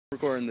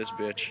Recording this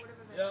bitch.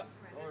 Yeah,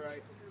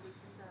 alright.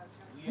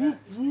 Whoop,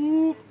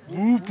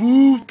 whoop,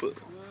 whoop,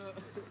 whoop.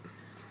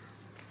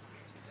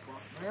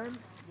 Man,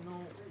 you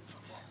know.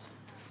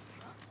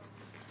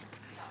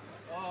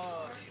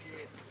 Oh,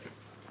 shit.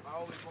 I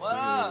always What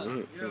up?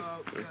 Yeah,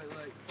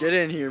 like. Get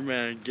in here,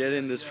 man. Get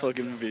in this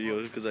fucking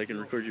video because I can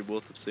record you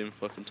both at the same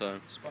fucking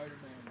time.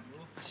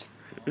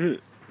 Spider-Man,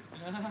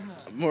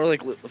 More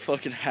like the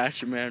fucking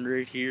Hatchet Man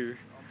right here.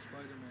 I'm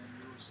Spider-Man,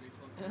 you say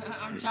fucking.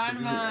 I'm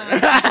Chinaman.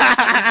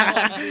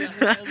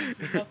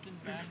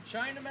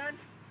 Chinaman?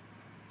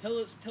 Tell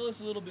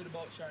us a little bit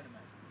about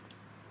Chinaman.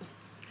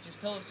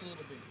 Just tell us a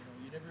little bit,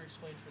 you never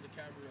explained for the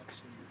camera,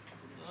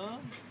 so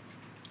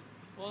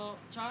Well,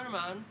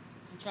 Chinaman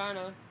in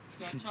China,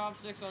 he's got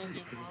chopsticks on his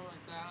uniform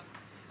like that.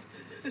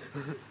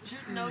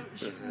 Shooting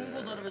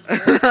noodles out of his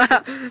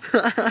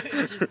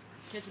mouth.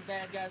 Catching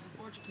bad guys with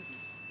fortune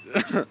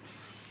cookies.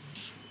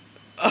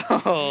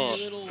 Oh.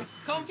 Little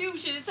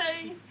Confucius,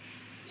 hey,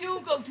 you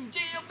go to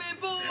jail, big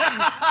boy.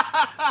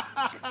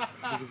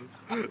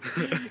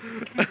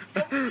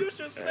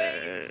 Confucius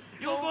say,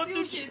 You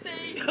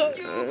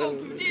go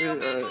to jail,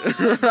 big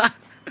boy.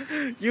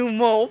 You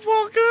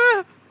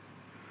motherfucker!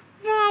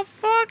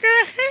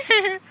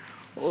 Motherfucker!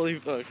 Holy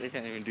fuck, I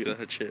can't even do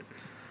that shit.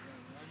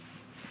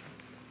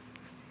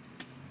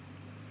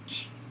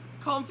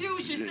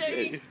 Confucius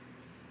say,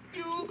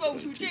 you go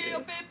to jail,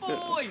 big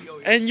boy.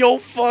 And yo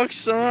fuck,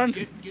 son!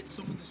 Get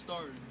some of the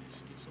stars.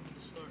 Get some of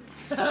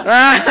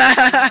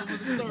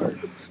the stars.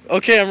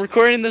 Okay, I'm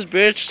recording this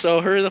bitch,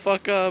 so hurry the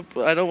fuck up.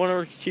 I don't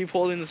want to keep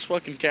holding this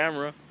fucking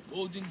camera.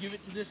 Well, then give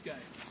it to this guy.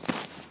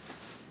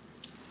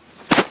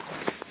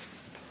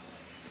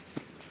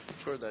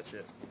 Record that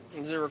shit.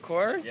 Does it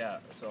record? Yeah,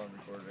 it's on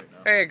record right now.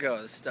 There you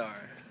go, the star.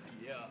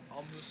 Yeah,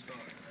 I'm the star,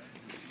 man.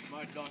 This is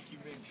my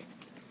documentary.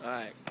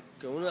 Alright,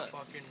 go nuts.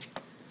 Fucking,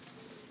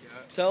 yeah,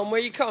 Tell them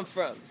where you come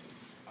from.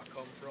 I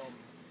come from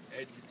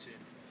Edmonton.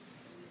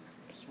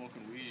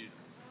 Smoking weed.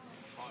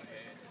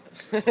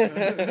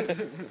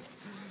 Hothead.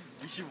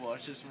 We should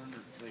watch this one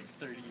like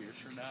 30 years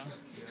from now.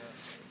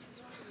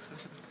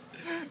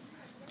 Yeah.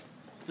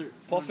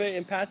 Puff it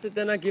and pass it,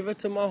 then I give it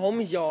to my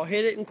homies, y'all.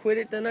 Hit it and quit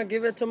it, then I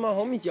give it to my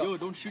homies, y'all. Yo,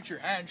 don't shoot your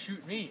hand,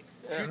 shoot me.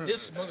 Shoot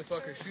this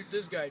motherfucker, shoot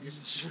this guy.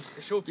 Just to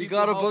show people You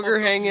got a how booger fucked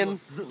up hanging. you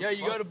look. Yeah,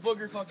 you got a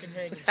booger fucking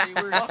hanging. Say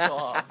word.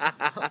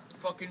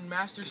 Fucking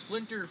Master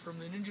Splinter from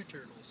the Ninja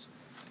Turtles.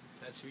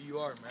 That's who you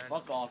are, man.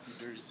 Fuck off, you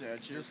dirty sad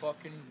You're shit.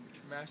 fucking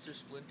Master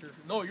Splinter.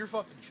 No, you're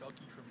fucking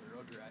Chucky from the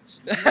Rugrats.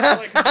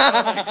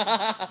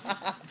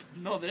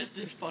 No, this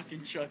is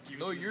fucking Chucky.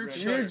 No, you're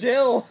You're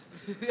Dill.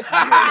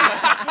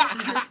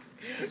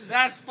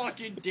 That's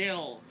fucking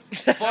Dill.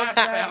 Fuck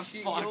that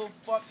shit, Fuck. yo.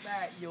 Fuck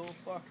that, yo.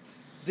 Fuck.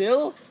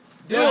 Dill?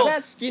 Dill.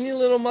 That skinny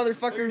little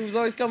motherfucker who's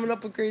always coming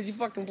up with crazy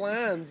fucking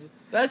plans.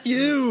 That's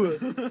you.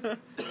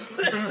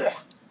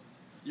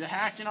 You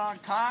hacking on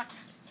cock?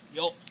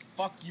 Yo,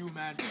 fuck you,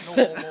 man. No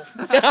homo.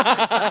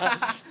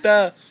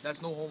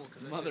 That's no homo.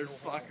 Cause I said no homo.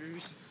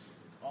 Motherfuckers.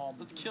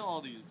 Let's kill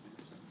all these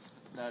bitches.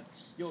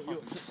 That's Yo,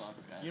 fucking suck,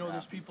 man. You know,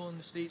 there's people in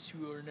the States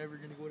who are never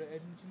gonna go to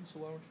Edmonton, so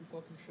why don't you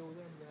fucking show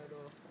them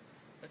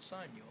that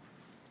sign, yo?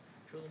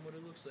 Show them what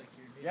it looks like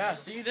here. Maybe Yeah,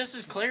 see, this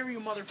is clear, you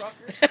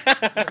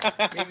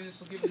motherfuckers. maybe this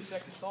will give you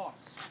second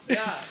thoughts.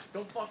 Yeah,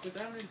 don't fuck with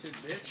Edmonton,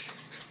 bitch.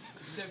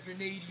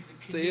 780, the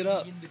Say it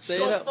up. Canadian, the Say it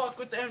Don't up. fuck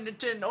with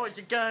Edmonton or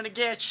you're gonna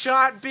get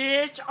shot,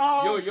 bitch.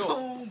 Oh,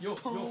 boom,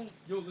 boom.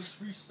 yo, let's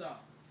freestyle.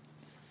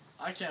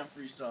 I can't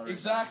freestyle right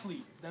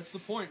Exactly. That's the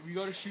point. We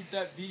gotta shoot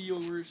that video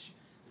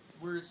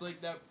where it's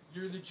like that.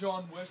 You're the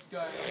John West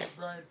guy, I'm the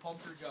Brian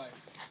Pumper guy.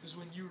 Because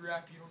when you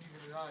rap, you don't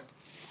even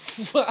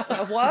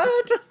rhyme.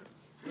 What?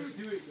 Let's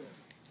do it,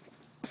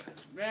 then.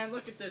 now. Man,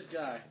 look at this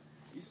guy.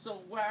 He's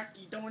so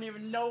wacky, don't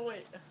even know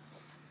it.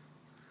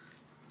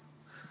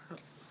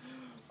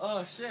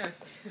 Oh, shit.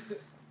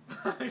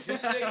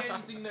 Just say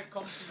anything that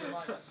comes to your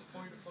mind. That's the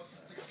point of fucking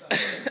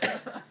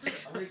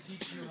freestyle. I'm gonna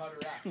teach you how to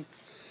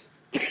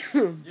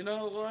rap. You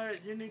know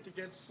what? You need to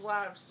get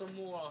slapped some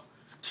more.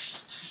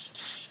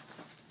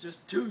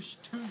 Just touche,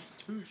 touche,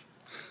 touche.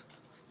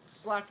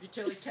 Slap you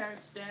till you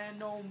can't stand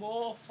no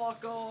more.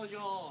 Fuck all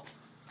y'all.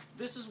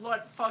 This is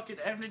what fucking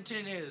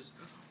Edmonton is.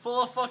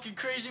 Full of fucking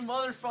crazy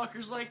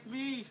motherfuckers like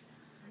me.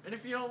 And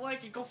if you don't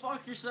like it, go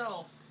fuck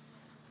yourself.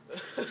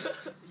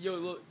 Yo,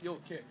 look, yo,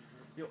 okay.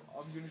 Yo,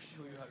 I'm gonna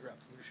show you how to rap.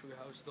 I'm gonna show you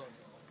how it's done.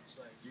 Yo. It's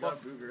like, You got a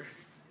booger.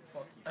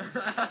 fuck you.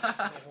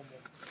 No homo.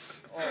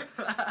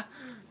 Oh.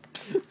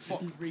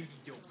 Fuck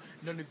radio.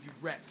 None of you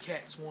rat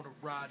cats wanna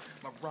ride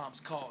my rhymes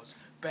cause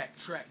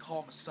backtrack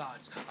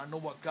homicides. I know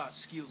I got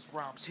skills,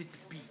 rhymes hit the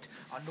beat.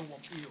 I know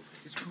I'm ill,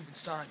 it's proven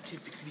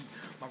scientifically.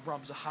 My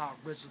rhymes are high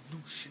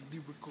resolution,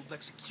 lyrical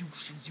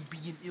executions. You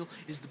being ill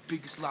is the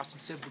biggest lie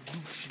since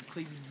evolution.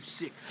 Claiming you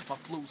sick, my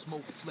flow's more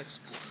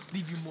flexible.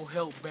 Leave you more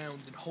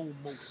hellbound than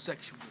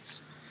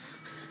homosexuals.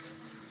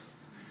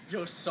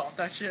 Yo, stop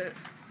that shit.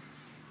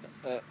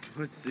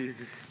 Let's see.